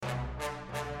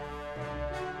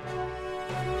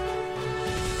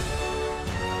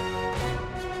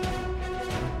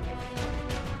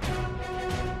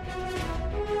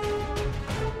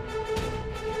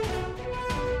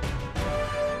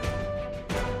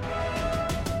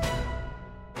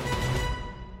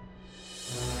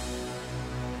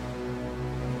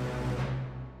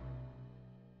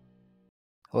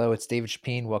Hello, it's David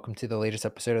Chapin. Welcome to the latest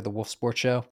episode of the Wolf Sports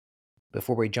Show.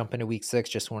 Before we jump into week 6,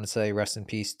 just want to say rest in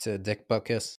peace to Dick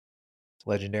Butkus,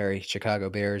 legendary Chicago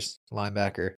Bears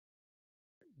linebacker.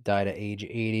 Died at age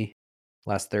 80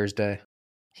 last Thursday.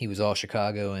 He was all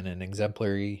Chicago and an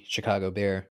exemplary Chicago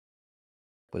Bear.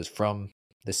 Was from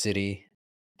the city,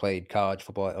 played college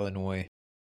football at Illinois,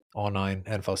 all 9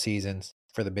 NFL seasons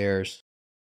for the Bears.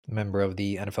 Member of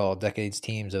the NFL Decades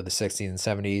teams of the 60s and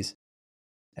 70s,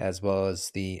 as well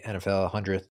as the NFL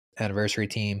 100th anniversary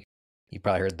team. You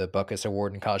probably heard the Butkus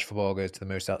Award in college football goes to the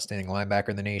most outstanding linebacker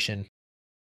in the nation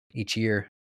each year,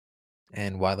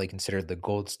 and widely considered the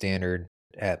gold standard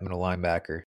at middle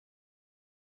linebacker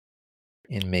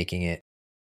in making it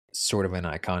sort of an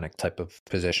iconic type of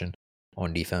position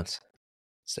on defense.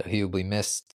 So he will be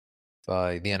missed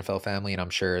by the NFL family, and I'm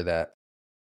sure that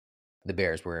the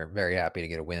Bears were very happy to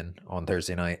get a win on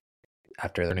Thursday night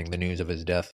after learning the news of his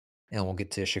death. And we'll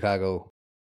get to Chicago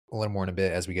a little more in a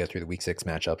bit as we go through the Week 6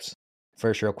 matchups.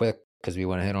 First, real quick, because we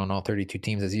want to hit on all 32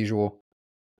 teams as usual.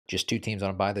 Just 2 teams on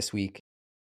a bye this week.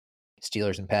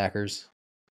 Steelers and Packers.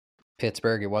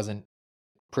 Pittsburgh, it wasn't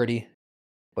pretty,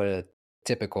 but a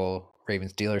typical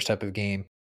Ravens-Steelers type of game.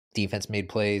 Defense made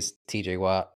plays. TJ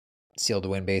Watt sealed the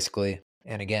win, basically.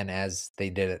 And again, as they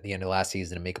did at the end of last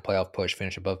season to make a playoff push,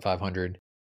 finish above 500.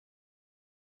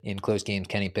 In close games,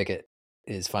 Kenny Pickett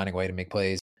is finding a way to make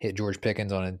plays. Hit George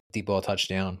Pickens on a deep ball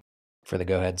touchdown for the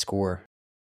go-ahead score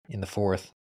in the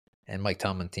 4th. And Mike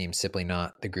Tomlin's team simply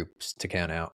not the groups to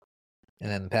count out.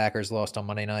 And then the Packers lost on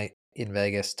Monday night in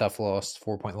Vegas. Tough loss,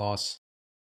 4-point loss.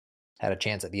 Had a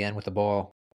chance at the end with the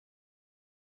ball.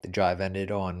 The drive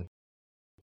ended on,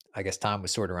 I guess time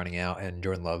was sort of running out, and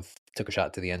Jordan Love took a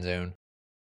shot to the end zone.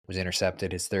 Was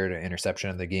intercepted, his 3rd interception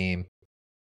of the game.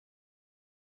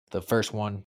 The first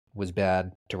one was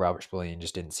bad to Robert Spillane,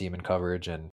 just didn't see him in coverage,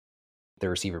 and the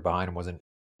receiver behind him wasn't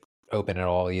open at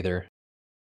all either.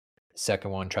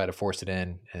 Second one tried to force it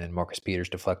in, and Marcus Peters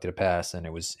deflected a pass, and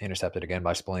it was intercepted again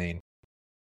by Spillane.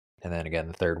 And then again,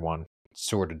 the third one,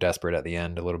 sort of desperate at the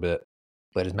end a little bit.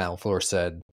 But as Matt LaFleur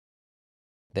said,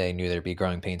 they knew there'd be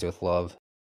growing pains with Love.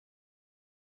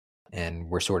 And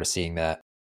we're sort of seeing that.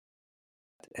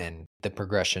 And the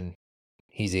progression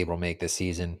he's able to make this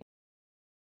season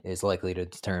is likely to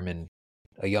determine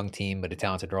a young team but a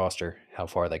talented roster, how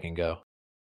far they can go.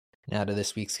 Now to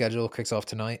this week's schedule. Kicks off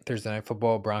tonight, Thursday Night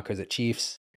Football, Broncos at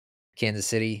Chiefs. Kansas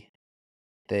City,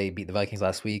 they beat the Vikings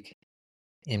last week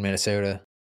in Minnesota.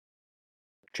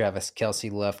 Travis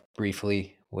Kelce left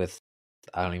briefly with,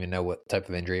 I don't even know what type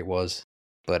of injury it was,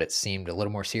 but it seemed a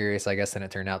little more serious, I guess, than it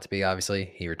turned out to be,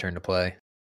 obviously. He returned to play.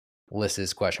 List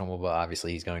is questionable, but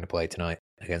obviously he's going to play tonight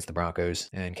against the Broncos.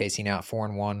 And KC now at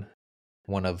 4-1,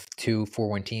 one of 2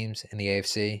 4-win teams in the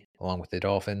AFC, along with the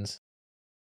Dolphins.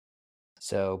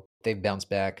 So they've bounced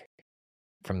back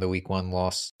from the Week 1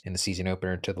 loss in the season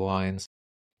opener to the Lions.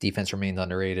 Defense remains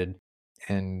underrated.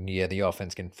 And yeah, the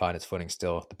offense can find its footing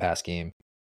still, the pass game,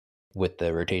 with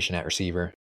the rotation at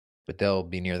receiver. But they'll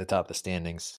be near the top of the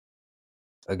standings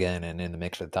again and in the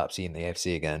mix for the top seed in the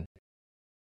AFC again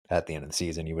at the end of the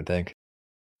season, you would think.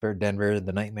 For Denver,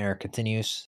 the nightmare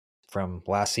continues from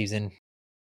last season.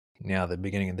 Now the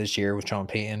beginning of this year with Sean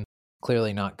Payton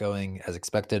clearly not going as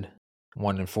expected.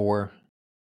 1-4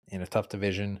 in a tough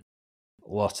division.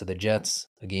 Lost to the Jets,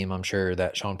 a game I'm sure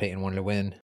that Sean Payton wanted to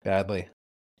win badly.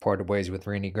 Parted ways with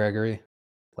Randy Gregory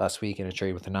last week in a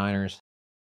trade with the Niners.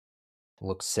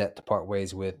 Looks set to part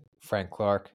ways with Frank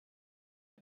Clark,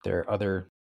 their other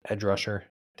edge rusher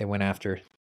they went after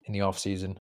in the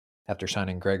offseason after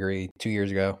signing Gregory 2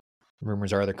 years ago.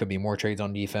 Rumors are there could be more trades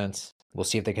on defense. We'll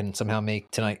see if they can somehow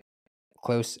make tonight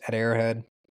close at Arrowhead.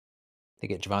 They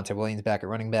get Javonte Williams back at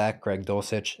running back, Greg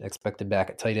Dulcich expected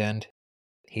back at tight end.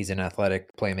 He's an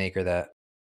athletic playmaker that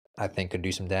I think could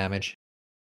do some damage.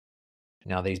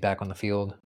 Now that he's back on the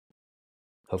field,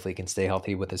 hopefully he can stay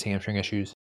healthy with his hamstring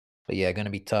issues. But yeah, going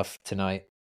to be tough tonight.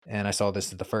 And I saw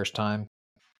this is the first time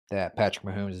that Patrick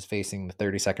Mahomes is facing the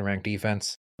 32nd ranked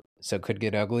defense. So it could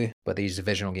get ugly, but these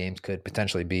divisional games could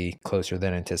potentially be closer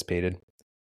than anticipated.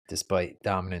 Despite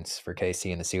dominance for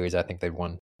KC in the series, I think they've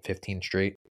won 15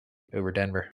 straight over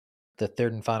Denver. The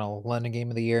third and final London game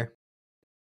of the year.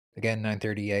 Again,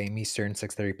 9:30 a.m. Eastern,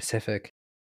 6:30 Pacific.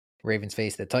 Ravens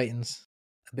face the Titans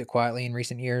a bit quietly in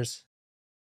recent years.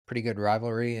 Pretty good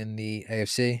rivalry in the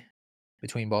AFC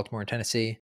between Baltimore and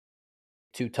Tennessee.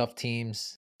 2 tough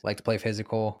teams, like to play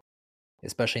physical,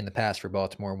 especially in the past for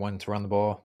Baltimore. One to run the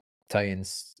ball.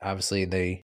 Titans, obviously,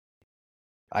 they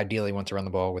ideally want to run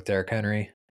the ball with Derrick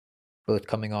Henry. Both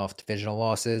coming off divisional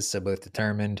losses, so both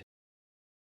determined.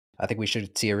 I think we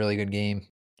should see a really good game.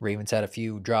 Ravens had a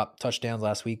few drop touchdowns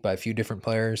last week by a few different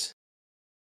players,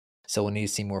 so we'll need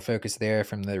to see more focus there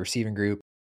from the receiving group.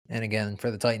 And again,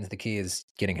 for the Titans, the key is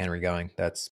getting Henry going.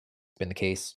 That's been the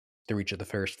case through each of the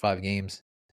first 5 games.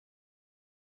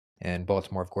 And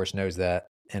Baltimore, of course, knows that.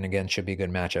 And again, should be a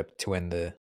good matchup to win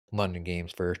the London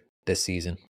games for this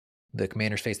season. The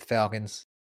Commanders face the Falcons.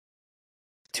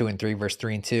 2-3 versus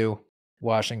 3-2.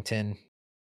 Washington,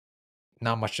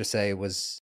 not much to say,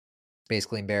 was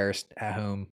basically embarrassed at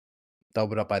home.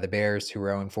 Doubled up by the Bears, who were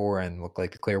 0-4 and looked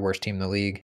like the clear worst team in the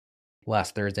league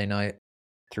last Thursday night.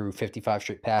 Threw 55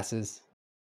 straight passes.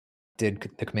 Did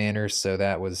the Commanders, so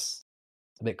that was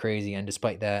a bit crazy. And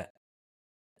despite that,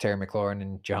 Terry McLaurin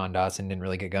and Jahan Dotson didn't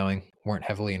really get going, weren't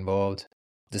heavily involved,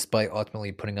 despite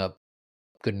ultimately putting up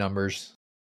good numbers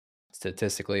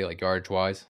statistically, like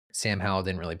yardage-wise. Sam Howell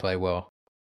didn't really play well.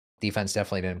 Defense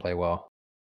definitely didn't play well.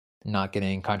 Not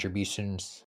getting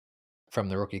contributions from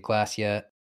the rookie class yet.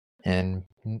 And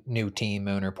new team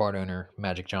owner, part owner,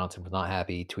 Magic Johnson was not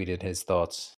happy. He tweeted his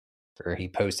thoughts, or he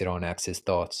posted on X his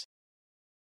thoughts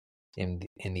in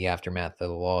the aftermath of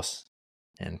the loss.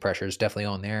 And pressure is definitely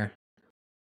on there.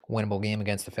 Winnable game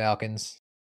against the Falcons.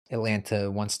 Atlanta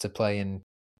wants to play in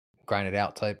grind it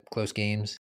out type close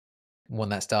games. Won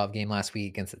that style of game last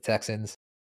week against the Texans.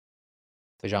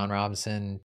 Bijan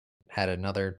Robinson had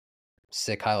another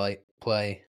sick highlight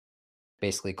play.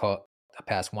 Basically caught a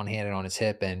pass one-handed on his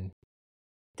hip and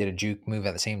did a juke move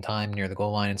at the same time near the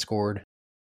goal line and scored.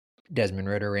 Desmond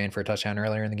Ridder ran for a touchdown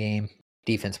earlier in the game.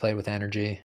 Defense played with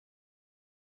energy.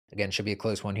 Again, should be a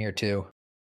close one here too.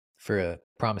 For a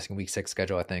promising Week 6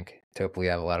 schedule, I think, to hopefully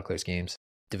have a lot of close games.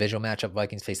 Divisional matchup,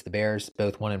 Vikings face the Bears,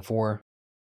 both 1-4.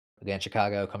 Again,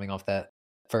 Chicago coming off that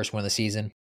first win of the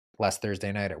season last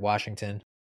Thursday night at Washington.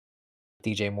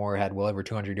 DJ Moore had well over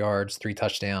 200 yards, 3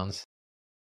 touchdowns.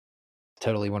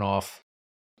 Totally went off.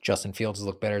 Justin Fields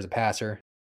looked better as a passer.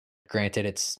 Granted,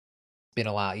 it's been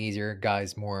a lot easier.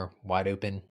 Guys more wide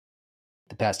open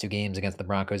the past 2 games against the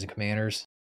Broncos and Commanders.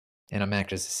 And I'm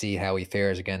anxious to see how he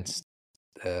fares against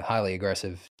a highly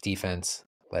aggressive defense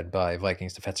led by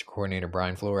Vikings defensive coordinator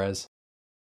Brian Flores.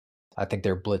 I think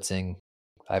they're blitzing.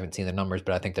 I haven't seen the numbers,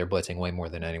 but I think they're blitzing way more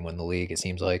than anyone in the league, it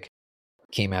seems like.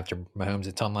 Came after Mahomes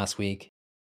a ton last week.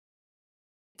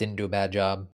 Didn't do a bad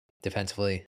job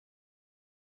defensively.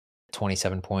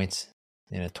 27 points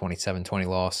in a 27-20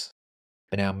 loss.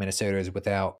 But now Minnesota is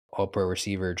without all-pro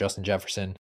receiver Justin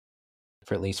Jefferson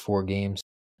for at least 4 games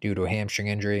due to a hamstring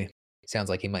injury. Sounds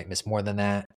like he might miss more than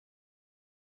that.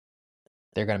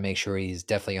 They're going to make sure he's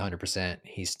definitely 100%.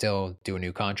 He's still due a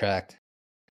new contract.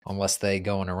 Unless they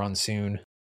go on a run soon,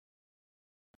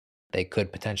 they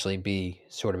could potentially be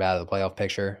sort of out of the playoff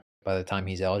picture by the time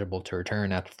he's eligible to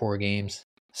return after 4 games.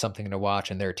 Something to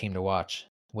watch and their team to watch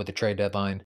with the trade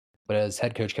deadline. But as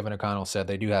head coach Kevin O'Connell said,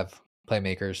 they do have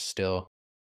playmakers still.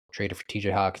 Traded for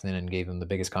TJ Hockenson and gave him the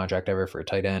biggest contract ever for a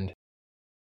tight end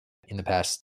in the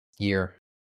past year.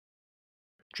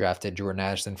 Drafted Jordan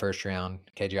Addison first round.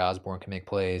 KJ Osborne can make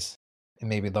plays. And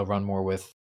maybe they'll run more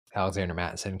with Alexander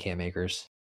Mattison, Cam Akers,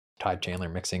 Ty Chandler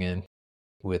mixing in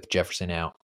with Jefferson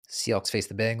out. Seahawks face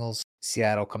the Bengals.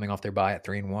 Seattle coming off their bye at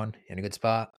 3-1 in a good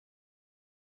spot.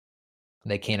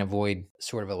 They can't avoid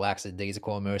sort of a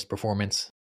lackadaisical almost performance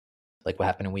like what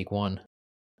happened in week 1.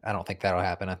 I don't think that'll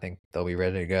happen. I think they'll be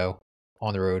ready to go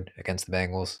on the road against the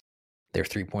Bengals. They're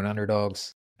 3-point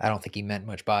underdogs. I don't think he meant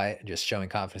much by it, just showing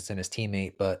confidence in his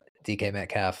teammate, but DK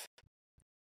Metcalf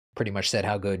pretty much said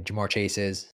how good Jamar Chase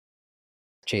is.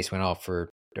 Chase went off for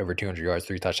over 200 yards,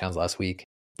 3 touchdowns last week,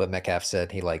 but Metcalf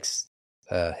said he likes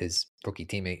his rookie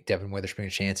teammate Devin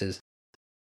Witherspoon's chances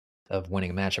of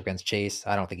winning a matchup against Chase.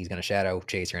 I don't think he's going to shadow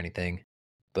Chase or anything,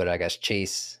 but I guess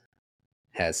Chase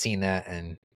has seen that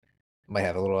and might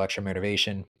have a little extra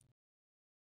motivation.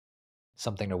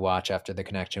 Something to watch after the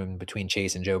connection between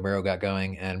Chase and Joe Burrow got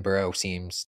going, and Burrow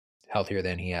seems healthier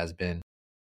than he has been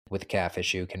with the calf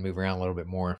issue, can move around a little bit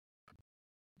more.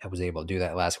 I was able to do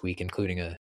that last week, including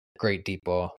a great deep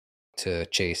ball to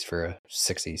Chase for a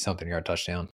 60-something yard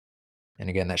touchdown. And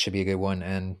again, that should be a good one.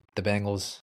 And the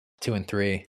Bengals,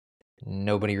 2-3.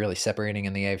 Nobody really separating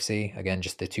in the AFC. Again,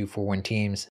 just the 2 4-win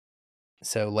teams.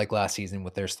 So like last season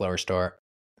with their slower start,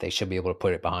 they should be able to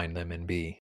put it behind them and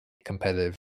be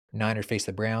competitive. Niners face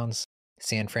the Browns.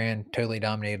 San Fran totally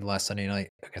dominated last Sunday night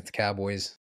against the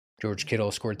Cowboys. George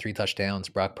Kittle scored 3 touchdowns.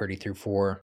 Brock Purdy threw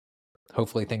 4.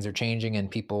 Hopefully things are changing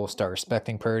and people start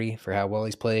respecting Purdy for how well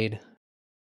he's played.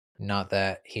 Not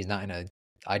that he's not in an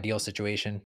ideal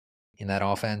situation in that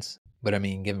offense, but I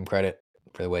mean, give him credit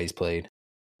for the way he's played.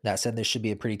 That said, this should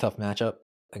be a pretty tough matchup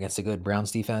against a good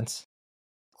Browns defense.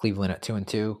 Cleveland at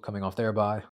 2-2, coming off their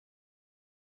bye.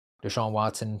 Deshaun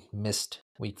Watson missed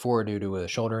week 4 due to a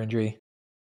shoulder injury.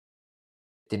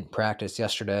 Didn't practice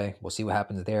yesterday. We'll see what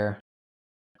happens there.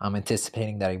 I'm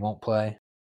anticipating that he won't play.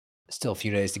 Still a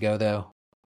few days to go, though.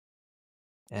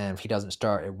 And if he doesn't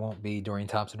start, it won't be Dorian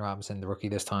Thompson-Robinson, the rookie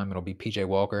this time. It'll be PJ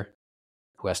Walker,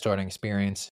 who has starting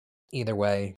experience. Either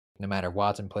way, no matter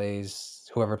Watson plays,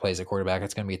 whoever plays at quarterback,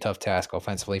 it's going to be a tough task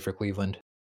offensively for Cleveland.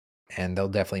 And they'll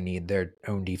definitely need their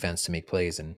own defense to make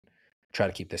plays and try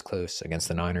to keep this close against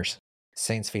the Niners.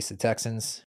 Saints face the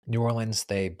Texans. New Orleans,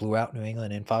 they blew out New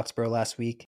England in Foxborough last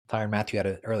week. Tyrann Mathieu had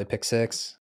an early pick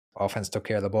 6. Offense took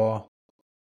care of the ball.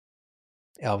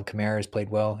 Alvin Kamara has played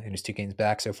well in his 2 games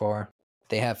back so far.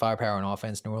 They have firepower on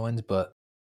offense, New Orleans, but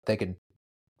they could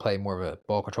play more of a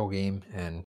ball control game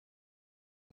and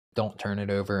don't turn it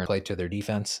over and play to their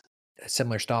defense. A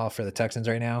similar style for the Texans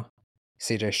right now.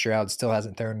 CJ Stroud still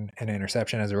hasn't thrown an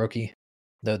interception as a rookie.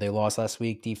 Though they lost last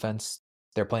week, defense,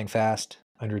 they're playing fast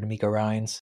under D'Amico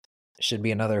Ryans. Should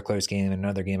be another close game,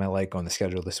 another game I like on the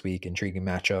schedule this week. Intriguing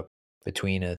matchup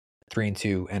between a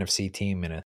 3-2 NFC team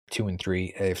and a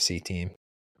 2-3 AFC team.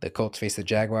 The Colts face the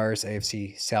Jaguars,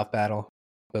 AFC South battle,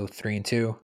 both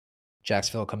 3-2.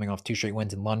 Jacksonville coming off 2 straight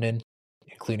wins in London,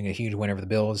 including a huge win over the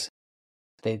Bills.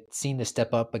 They seem to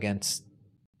step up against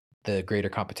the greater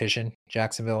competition.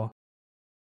 Jacksonville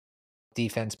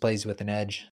defense plays with an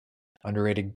edge,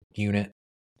 underrated unit,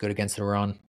 good against the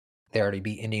run. They already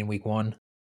beat Indy in week 1.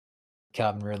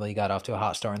 Calvin Ridley got off to a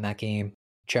hot start in that game.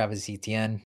 Travis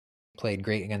Etienne played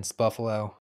great against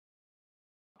Buffalo.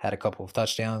 Had a couple of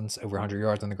touchdowns, over 100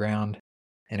 yards on the ground.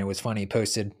 And it was funny, he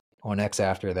posted on X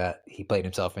after that he played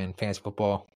himself in fantasy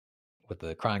football with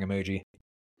the crying emoji.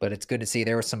 But it's good to see.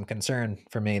 There was some concern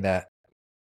for me that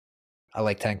I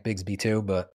like Tank Bigsby too,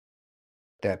 but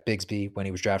that Bigsby, when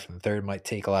he was drafted in the 3rd, might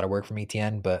take a lot of work from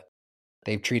Etienne. But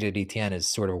they've treated Etienne as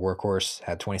sort of a workhorse,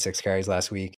 had 26 carries last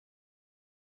week.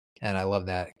 And I love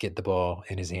that. Get the ball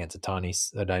in his hands a ton.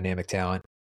 He's a dynamic talent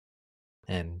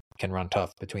and can run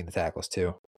tough between the tackles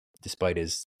too, despite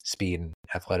his speed and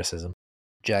athleticism.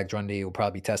 Jags run D will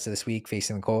probably be tested this week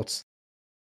facing the Colts.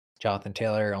 Jonathan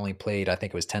Taylor only played, I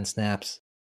think it was 10 snaps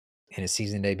in his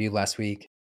season debut last week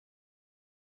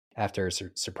after a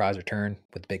surprise return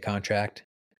with the big contract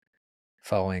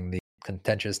following the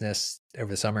contentiousness over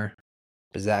the summer.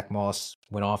 But Zach Moss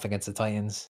went off against the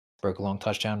Titans, broke a long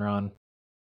touchdown run.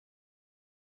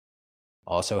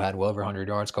 Also had well over 100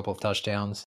 yards, a couple of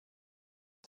touchdowns.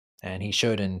 And he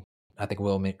should and I think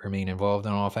will remain involved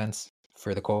in offense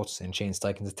for the Colts and Shane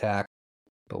Steichen's attack.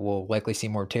 But we'll likely see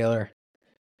more Taylor,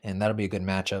 and that'll be a good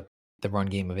matchup, the run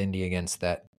game of Indy against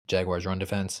that Jaguars run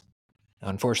defense.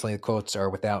 Unfortunately, the Colts are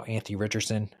without Anthony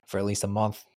Richardson for at least a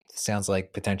month. Sounds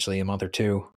like potentially a month or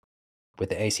 2 with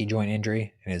the AC joint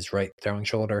injury in his right throwing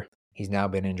shoulder. He's now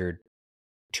been injured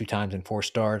 2 times in 4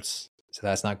 starts, so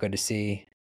that's not good to see.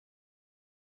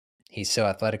 He's so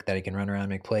athletic that he can run around and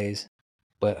make plays,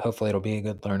 but hopefully it'll be a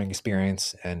good learning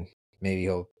experience and maybe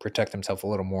he'll protect himself a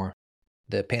little more.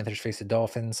 The Panthers face the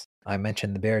Dolphins. I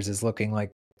mentioned the Bears is looking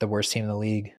like the worst team in the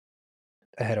league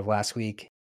ahead of last week.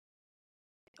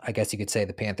 I guess you could say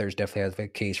the Panthers definitely have a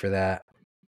case for that.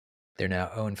 They're now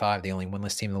 0-5, the only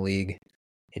winless team in the league.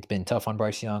 It's been tough on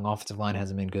Bryce Young. Offensive line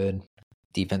hasn't been good.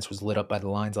 Defense was lit up by the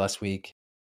Lions last week.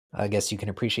 I guess you can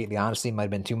appreciate the honesty. Might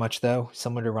have been too much, though.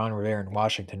 Similar to Ron Rivera in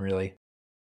Washington, really,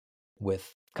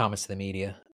 with comments to the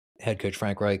media. Head coach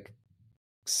Frank Reich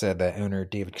said that owner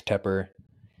David Tepper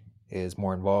is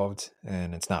more involved,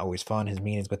 and it's not always fun, his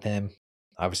meetings with him,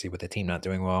 obviously with the team not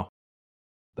doing well.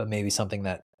 But maybe something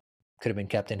that could have been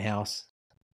kept in-house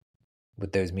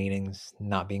with those meetings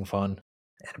not being fun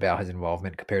and about his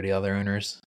involvement compared to other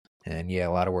owners. And yeah, a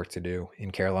lot of work to do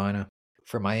in Carolina.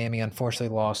 For Miami,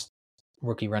 unfortunately lost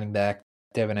rookie running back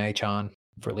Devin Achane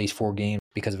for at least 4 games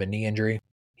because of a knee injury.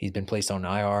 He's been placed on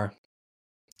IR.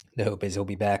 The hope is he'll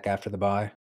be back after the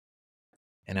bye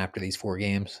and after these 4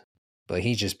 games. But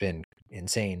he's just been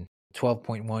insane.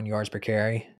 12.1 yards per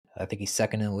carry. I think he's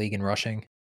 2nd in the league in rushing.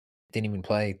 Didn't even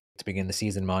play to begin the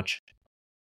season much.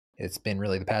 It's been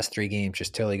really the past 3 games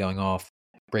just totally going off,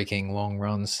 breaking long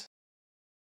runs.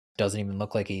 Doesn't even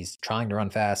look like he's trying to run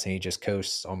fast, and he just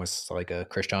coasts almost like a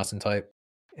Chris Johnson type.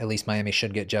 At least Miami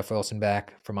should get Jeff Wilson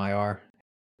back from IR.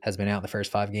 Has been out the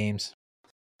first 5 games.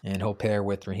 And he'll pair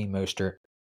with Raheem Mostert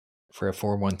for a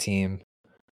 4-1 team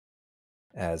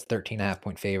as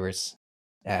 13.5-point favorites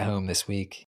at home this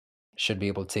week. Should be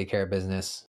able to take care of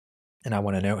business. And I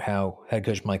want to note how head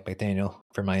coach Mike McDaniel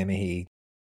for Miami, he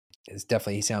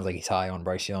sounds like he's high on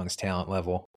Bryce Young's talent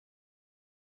level.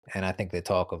 And I think the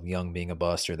talk of Young being a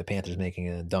bust or the Panthers making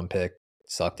a dumb pick,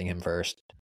 selecting him first,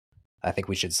 I think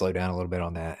we should slow down a little bit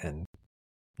on that and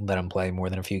let him play more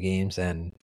than a few games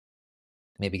and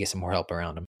maybe get some more help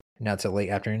around him. Now to late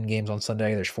afternoon games on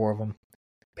Sunday. There's 4 of them.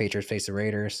 Patriots face the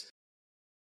Raiders.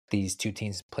 These two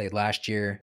teams played last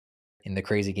year in the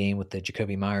crazy game with the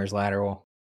Jakobi Meyers lateral.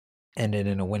 Ended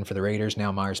in a win for the Raiders.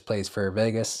 Now Meyers plays for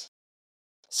Vegas.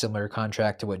 Similar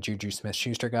contract to what Juju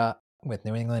Smith-Schuster got with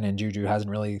New England, and Juju hasn't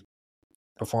really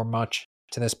performed much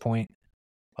to this point,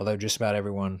 although just about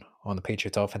everyone on the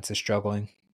Patriots offense is struggling.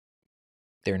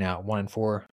 They're now at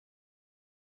 1-4.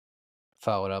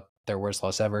 Followed up their worst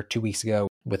loss ever 2 weeks ago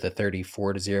with a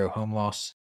 34-0 home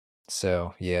loss.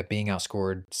 So, yeah, being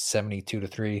outscored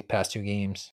 72-3 past 2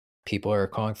 games. People are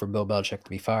calling for Bill Belichick to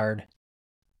be fired.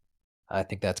 I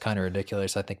think that's kind of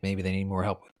ridiculous. I think maybe they need more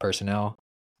help with personnel.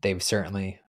 They've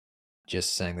certainly,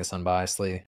 just saying this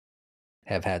unbiasedly,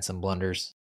 have had some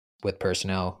blunders with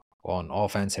personnel on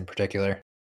offense in particular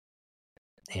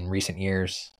in recent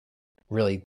years.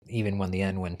 Really, even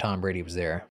when Tom Brady was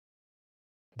there,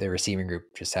 the receiving group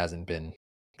just hasn't been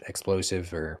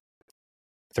explosive or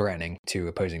threatening to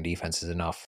opposing defenses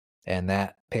enough. And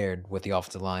that paired with the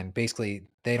offensive line, basically,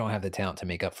 they don't have the talent to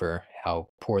make up for how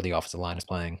poor the offensive line is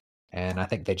playing. And I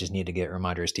think they just need to get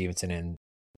Ramondre Stevenson and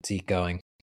Zeke going.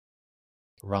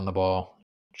 Run the ball,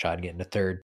 try to get into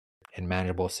third in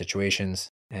manageable situations,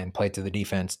 and play to the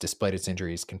defense, despite its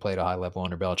injuries, can play at a high level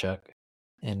under Belichick.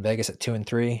 And Vegas at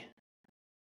 2-3.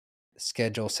 The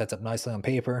schedule sets up nicely on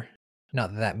paper.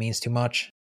 Not that that means too much,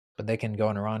 but they can go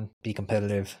on a run, be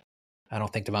competitive. I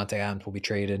don't think Davante Adams will be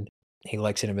traded. He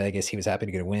likes it in Vegas. He was happy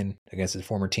to get a win against his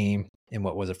former team in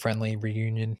what was a friendly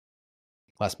reunion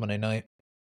last Monday night.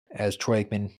 As Troy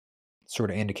Aikman sort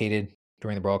of indicated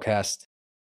during the broadcast,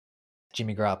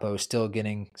 Jimmy Garoppolo is still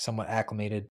getting somewhat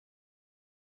acclimated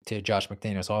to Josh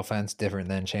McDaniels' offense, different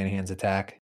than Shanahan's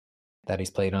attack that he's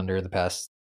played under the past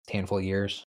handful of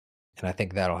years. And I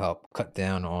think that'll help cut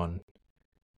down on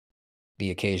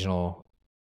the occasional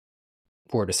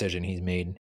poor decision he's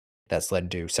made that's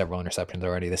led to several interceptions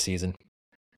already this season.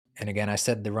 And again, I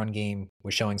said the run game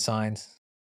was showing signs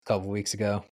a couple of weeks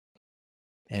ago,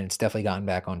 and it's definitely gotten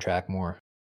back on track more.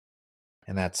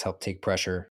 And that's helped take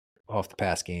pressure off the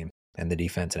pass game and the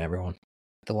defense and everyone.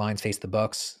 The Lions face the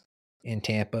Bucs in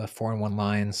Tampa, 4-1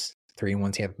 Lions,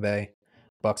 3-1 Tampa Bay.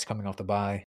 Bucs coming off the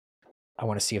bye. I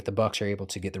want to see if the Bucs are able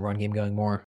to get the run game going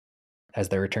more as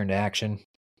they return to action.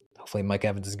 Hopefully Mike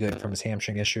Evans is good from his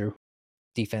hamstring issue.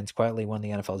 Defense quietly won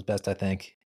the NFL's best, I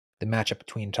think. The matchup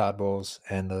between Todd Bowles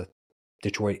and the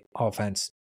Detroit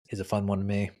offense is a fun one to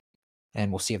me.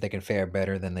 And we'll see if they can fare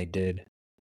better than they did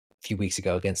a few weeks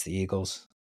ago against the Eagles,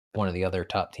 one of the other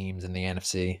top teams in the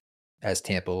NFC, as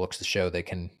Tampa looks to show they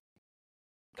can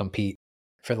compete.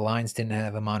 For the Lions, didn't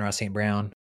have Amon-Ra St.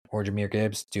 Brown or Jahmyr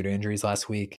Gibbs due to injuries last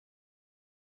week.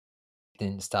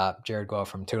 Didn't stop Jared Goff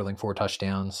from totaling 4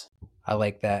 touchdowns. I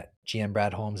like that GM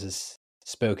Brad Holmes has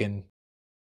spoken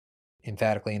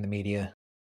emphatically in the media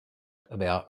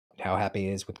about how happy he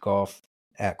is with Goff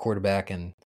at quarterback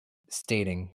and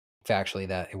stating factually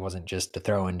that it wasn't just a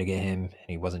throw-in to get him and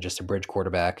he wasn't just a bridge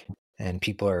quarterback. And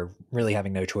people are really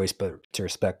having no choice but to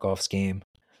respect Goff's game,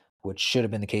 which should have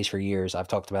been the case for years. I've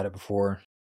talked about it before.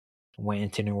 Went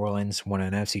into New Orleans, won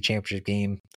an NFC Championship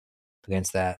game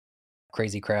against that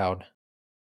crazy crowd.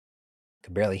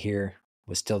 Could barely hear,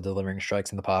 was still delivering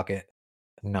strikes in the pocket.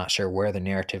 I'm not sure where the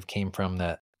narrative came from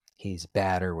that he's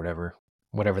bad or whatever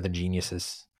the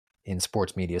geniuses in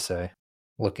sports media say.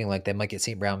 Looking like they might get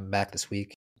St. Brown back this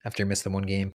week after he missed the one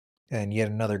game. And yet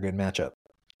another good matchup,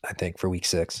 I think, for week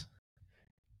 6.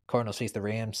 Cardinals face the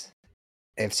Rams.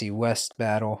 AFC West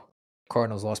battle.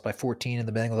 Cardinals lost by 14 in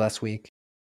the Bengals last week.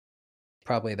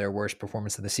 Probably their worst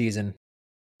performance of the season.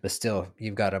 But still,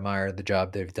 you've got to admire the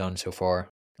job they've done so far.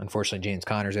 Unfortunately, James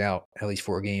Conner's out at least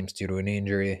 4 games due to an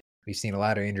injury. We've seen a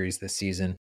lot of injuries this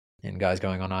season, and guys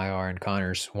going on IR, and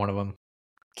Conner's one of them.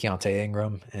 Keontae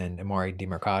Ingram and Amari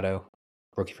DiMercado,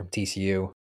 rookie from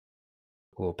TCU,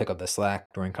 will pick up the slack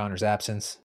during Conner's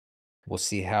absence. We'll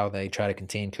see how they try to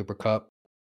contain Cooper Kupp,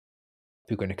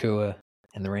 Puka Nacua,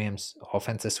 and the Rams'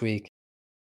 offense this week.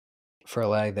 For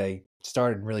LA, they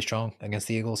started really strong against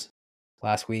the Eagles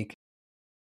last week.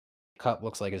 Kupp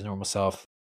looks like his normal self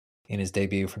in his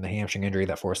debut from the hamstring injury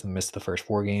that forced him to miss the first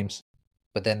 4 games.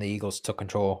 But then the Eagles took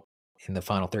control in the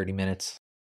final 30 minutes.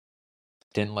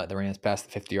 Didn't let the Rams pass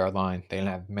the 50-yard line. They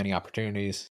didn't have many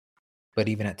opportunities. But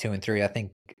even at 2-3, I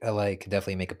think LA could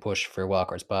definitely make a push for a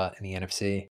wildcard spot in the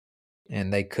NFC.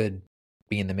 And they could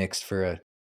be in the mix for a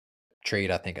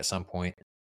trade, I think, at some point.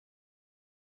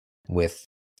 With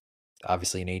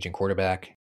obviously an aging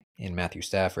quarterback in Matthew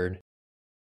Stafford.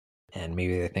 And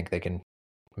maybe they think they can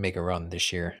make a run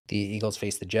this year. The Eagles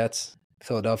face the Jets.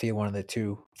 Philadelphia, one of the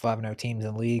two 5-0 teams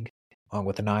in the league, along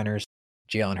with the Niners.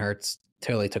 Jalen Hurts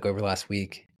totally took over last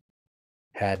week,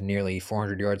 had nearly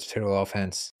 400 yards of total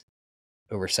offense,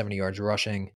 over 70 yards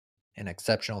rushing, an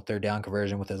exceptional third down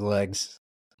conversion with his legs,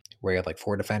 where he had like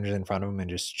 4 defenders in front of him and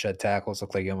just shed tackles.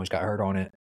 Looked like he almost got hurt on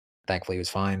it. Thankfully, he was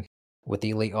fine. With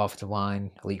the elite offensive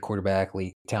line, elite quarterback,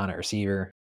 elite talent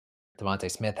receiver,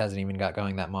 Devontae Smith hasn't even got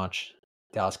going that much.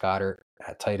 Dallas Goedert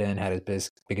at tight end had his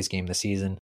biggest game of the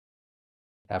season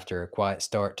after a quiet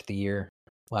start to the year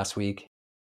last week.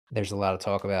 There's a lot of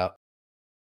talk about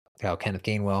how Kenneth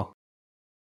Gainwell,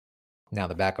 now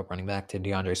the backup running back to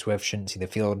DeAndre Swift, shouldn't see the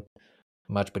field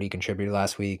much, but he contributed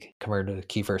last week, converted a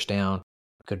key first down,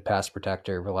 good pass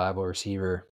protector, reliable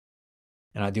receiver.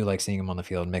 And I do like seeing him on the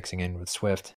field mixing in with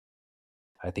Swift.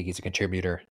 I think he's a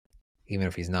contributor, even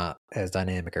if he's not as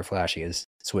dynamic or flashy as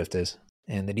Swift is.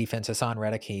 And the defense, Hassan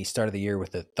Reddick, he started the year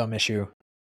with a thumb issue.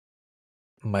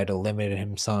 Might have limited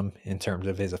him some in terms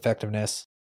of his effectiveness.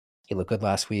 He looked good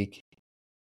last week.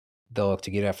 They'll look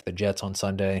to get after the Jets on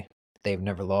Sunday. They've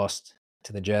never lost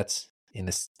to the Jets in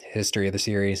the history of the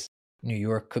series. New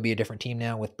York could be a different team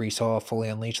now with Breece Hall fully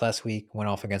unleashed last week. Went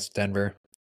off against Denver,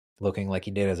 looking like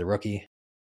he did as a rookie,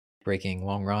 breaking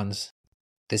long runs.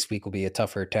 This week will be a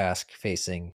tougher task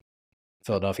facing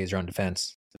Philadelphia's run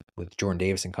defense with Jordan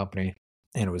Davis and company.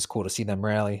 And it was cool to see them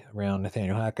rally around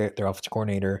Nathaniel Hackett, their offensive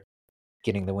coordinator,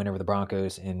 getting the win over the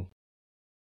Broncos. And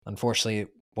unfortunately, it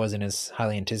wasn't as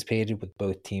highly anticipated with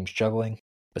both teams struggling,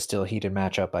 but still a heated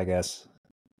matchup, I guess,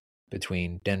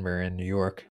 between Denver and New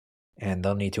York. And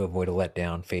they'll need to avoid a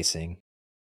letdown facing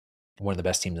one of the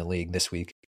best teams in the league this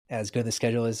week. As good the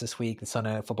schedule is this week, the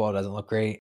Sunday Night Football doesn't look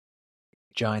great.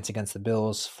 Giants against the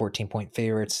Bills, 14-point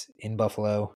favorites in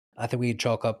Buffalo. I think we'd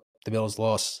chalk up the Bills'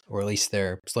 loss, or at least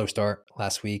their slow start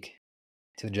last week,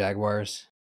 to the Jaguars,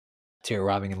 to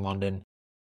arriving in London,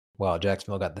 while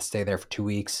Jacksonville got to stay there for 2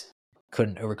 weeks.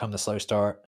 Couldn't overcome the slow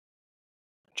start.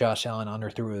 Josh Allen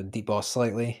underthrew a deep ball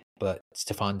slightly, but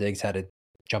Stephon Diggs had a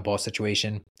jump ball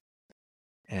situation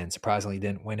and surprisingly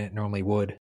didn't win it, normally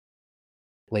would,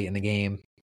 late in the game.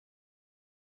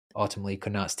 Ultimately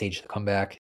could not stage the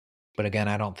comeback. But again,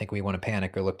 I don't think we want to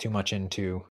panic or look too much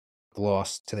into the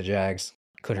loss to the Jags.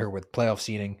 Could hurt with playoff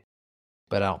seeding,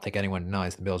 but I don't think anyone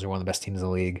denies the Bills are one of the best teams in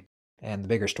the league. And the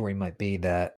bigger story might be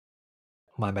that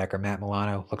linebacker Matt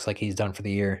Milano looks like he's done for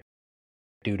the year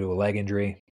due to a leg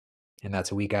injury, and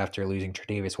that's a week after losing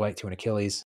Tre'Davious White to an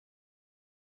Achilles.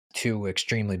 2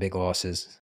 extremely big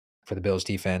losses for the Bills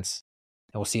defense.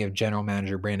 And we'll see if general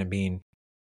manager Brandon Beane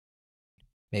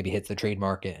maybe hits the trade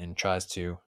market and tries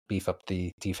to beef up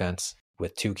the defense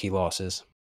with 2 key losses.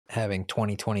 Having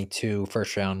 2022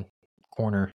 first-round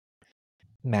corner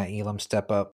Matt Elam step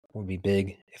up would be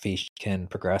big if he can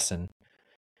progress and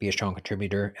be a strong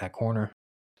contributor at corner.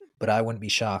 But I wouldn't be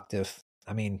shocked if,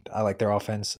 I like their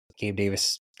offense. Gabe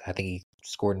Davis, I think he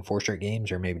scored in 4 straight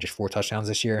games or maybe just 4 touchdowns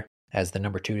this year as the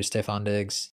number 2 to Stephon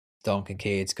Diggs. Dalton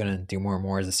Kincaid's going to do more and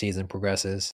more as the season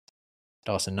progresses.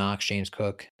 Dawson Knox, James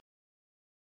Cook.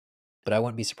 But I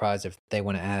wouldn't be surprised if they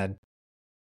want to add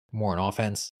more on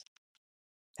offense.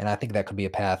 And I think that could be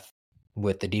a path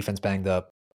with the defense banged up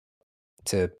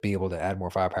to be able to add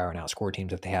more firepower and outscore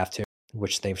teams if they have to,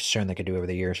 which they've shown they could do over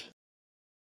the years.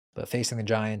 But facing the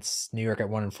Giants, New York at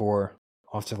 1-4,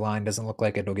 offensive line doesn't look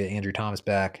like it'll get Andrew Thomas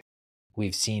back.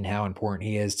 We've seen how important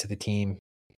he is to the team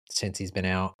since he's been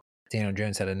out. Daniel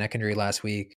Jones had a neck injury last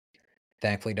week.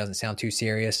 Thankfully, doesn't sound too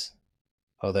serious,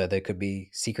 although they could be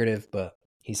secretive, but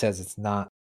he says it's not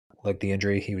like the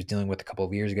injury he was dealing with a couple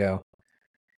of years ago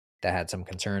that had some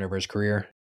concern over his career.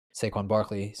 Saquon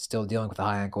Barkley, still dealing with a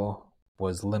high ankle,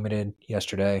 was limited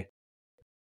yesterday.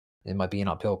 It might be an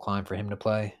uphill climb for him to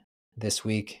play this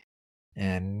week,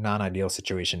 and non-ideal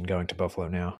situation going to Buffalo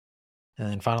now.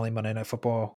 And then finally, Monday Night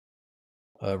Football,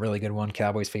 a really good one.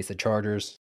 Cowboys face the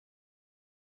Chargers.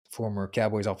 Former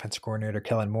Cowboys offensive coordinator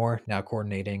Kellen Moore now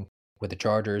coordinating with the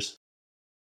Chargers.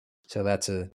 So that's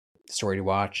a story to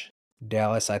watch.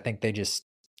 Dallas, I think they just,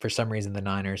 for some reason, the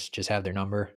Niners just have their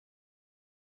number.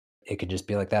 It could just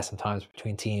be like that sometimes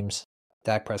between teams.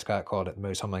 Dak Prescott called it the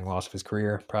most humbling loss of his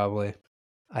career, probably.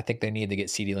 I think they need to get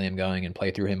CeeDee Lamb going and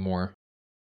play through him more.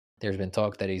 There's been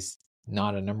talk that he's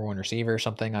not a number 1 receiver or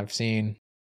something I've seen.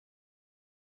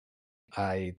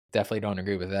 I definitely don't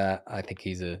agree with that. I think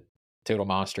he's a total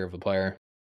monster of a player.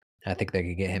 I think they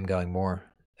could get him going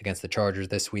more against the Chargers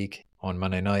this week on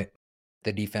Monday night.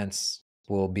 The defense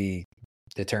will be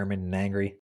determined and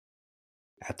angry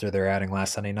after their outing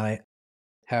last Sunday night.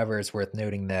 However, it's worth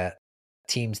noting that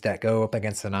teams that go up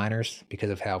against the Niners, because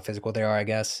of how physical they are, I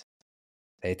guess,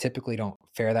 they typically don't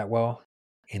fare that well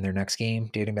in their next game,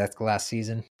 dating back to last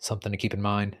season. Something to keep in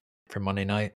mind for Monday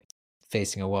night.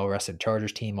 Facing a well-rested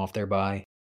Chargers team off their bye.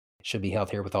 Should be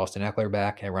healthier with Austin Eckler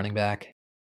back at running back.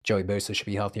 Joey Bosa should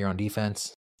be healthier on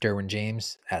defense. Derwin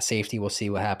James at safety. We'll see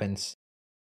what happens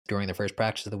during the first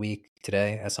practice of the week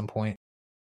today at some point.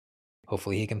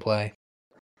 Hopefully he can play.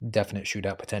 Definite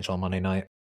shootout potential on Monday night,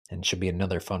 and should be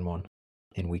another fun one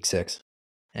in week 6.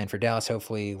 And for Dallas,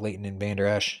 hopefully Leighton and Vander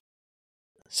Esch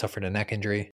suffered a neck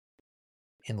injury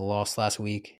in the loss last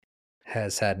week,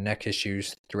 has had neck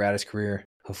issues throughout his career.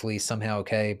 Hopefully he's somehow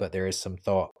okay, but there is some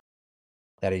thought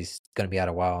that he's going to be out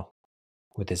a while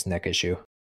with this neck issue.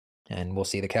 And we'll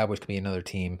see. The Cowboys could be another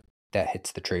team that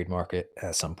hits the trade market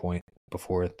at some point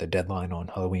before the deadline on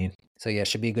Halloween. So yeah,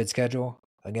 should be a good schedule.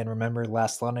 Again, remember,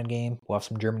 last London game. We'll have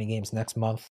some Germany games next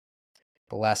month.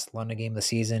 The last London game of the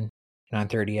season,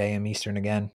 9:30 a.m. Eastern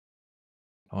again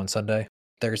on Sunday.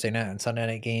 Thursday night and Sunday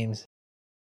night games.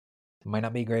 It might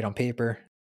not be great on paper.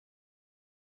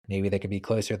 Maybe they could be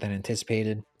closer than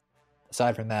anticipated.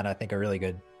 Aside from that, I think a really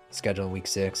good schedule in week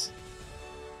 6.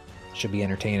 Should be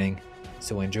entertaining.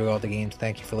 So enjoy all the games.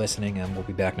 Thank you for listening, and we'll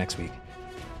be back next week.